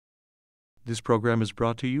This program is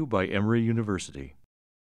brought to you by Emory University.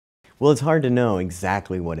 Well, it's hard to know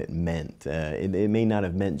exactly what it meant. It may not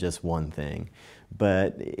have meant just one thing,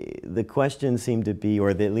 but the question seemed to be, or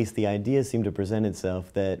at least the idea seemed to present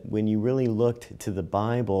itself, that when you really looked to the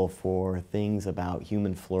Bible for things about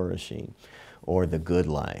human flourishing or the good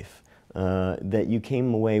life, that you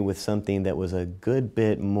came away with something that was a good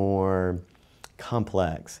bit more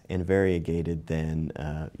complex and variegated than,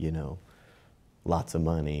 lots of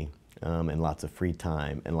money, and lots of free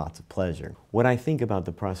time and lots of pleasure. What I think about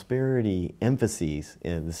the prosperity emphases,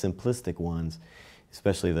 the simplistic ones,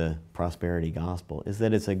 especially the prosperity gospel, is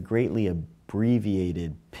that it's a greatly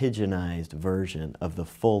abbreviated, pigeonized version of the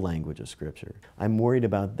full language of Scripture. I'm worried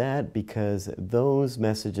about that because those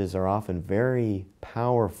messages are often very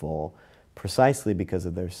powerful precisely because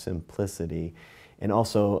of their simplicity and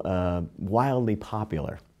also wildly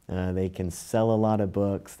popular. They can sell a lot of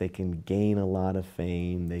books, they can gain a lot of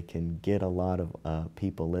fame, they can get a lot of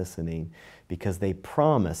people listening because they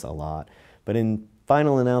promise a lot. But in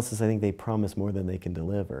final analysis, I think they promise more than they can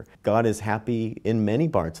deliver. God is happy in many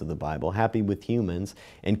parts of the Bible, happy with humans,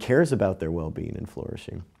 and cares about their well-being and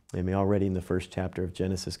flourishing. I mean, already in the first chapter of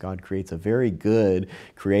Genesis, God creates a very good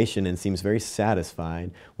creation and seems very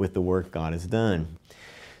satisfied with the work God has done.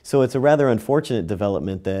 So it's a rather unfortunate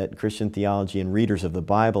development that Christian theology and readers of the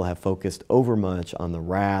Bible have focused overmuch on the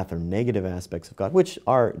wrath or negative aspects of God, which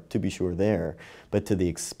are, to be sure, there, but to the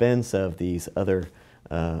expense of these other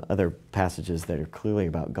passages that are clearly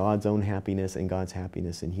about God's own happiness and God's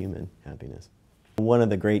happiness and human happiness. One of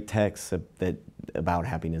the great texts about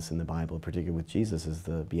happiness in the Bible, particularly with Jesus, is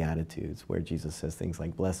the Beatitudes, where Jesus says things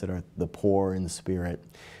like, "Blessed are the poor in spirit."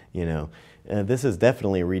 This is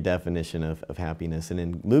definitely a redefinition of happiness. And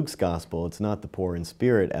in Luke's gospel, it's not the poor in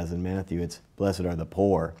spirit, as in Matthew, it's "Blessed are the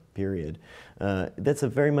poor," period. That's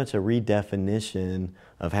very much a redefinition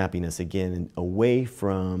of happiness, again, away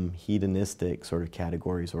from hedonistic sort of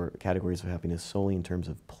categories or categories of happiness solely in terms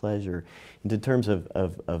of pleasure, into terms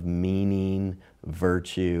of meaning,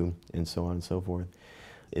 virtue, and so on and so forth.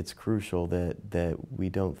 It's crucial that we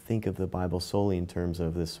don't think of the Bible solely in terms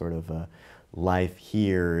of this sort of life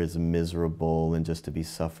here is miserable and just to be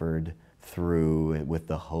suffered through with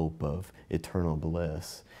the hope of eternal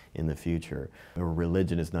bliss in the future.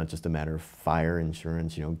 Religion is not just a matter of fire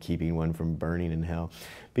insurance, keeping one from burning in hell.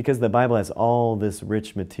 Because the Bible has all this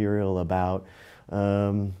rich material about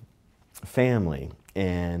family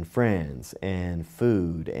and friends and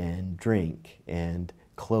food and drink and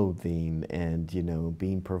clothing and,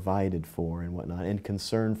 being provided for and whatnot, and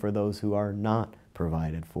concern for those who are not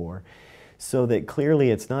provided for. So that clearly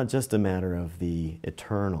it's not just a matter of the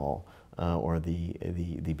eternal or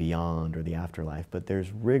the beyond or the afterlife, but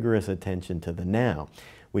there's rigorous attention to the now,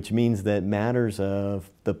 which means that matters of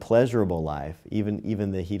the pleasurable life,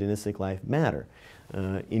 even the hedonistic life, matter.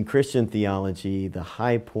 In Christian theology, the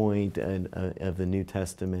high point of the New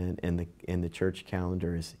Testament and the church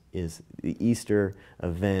calendar is the Easter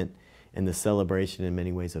event and the celebration in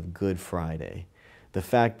many ways of Good Friday. The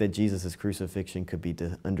fact that Jesus' crucifixion could be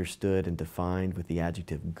understood and defined with the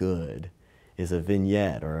adjective good is a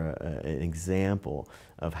vignette or an example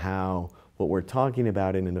of how what we're talking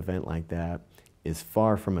about in an event like that is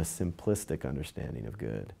far from a simplistic understanding of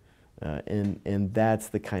good. And that's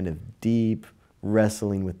the kind of deep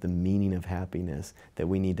wrestling with the meaning of happiness that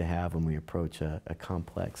we need to have when we approach a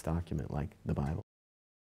complex document like the Bible.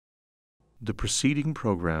 The preceding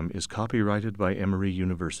program is copyrighted by Emory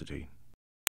University.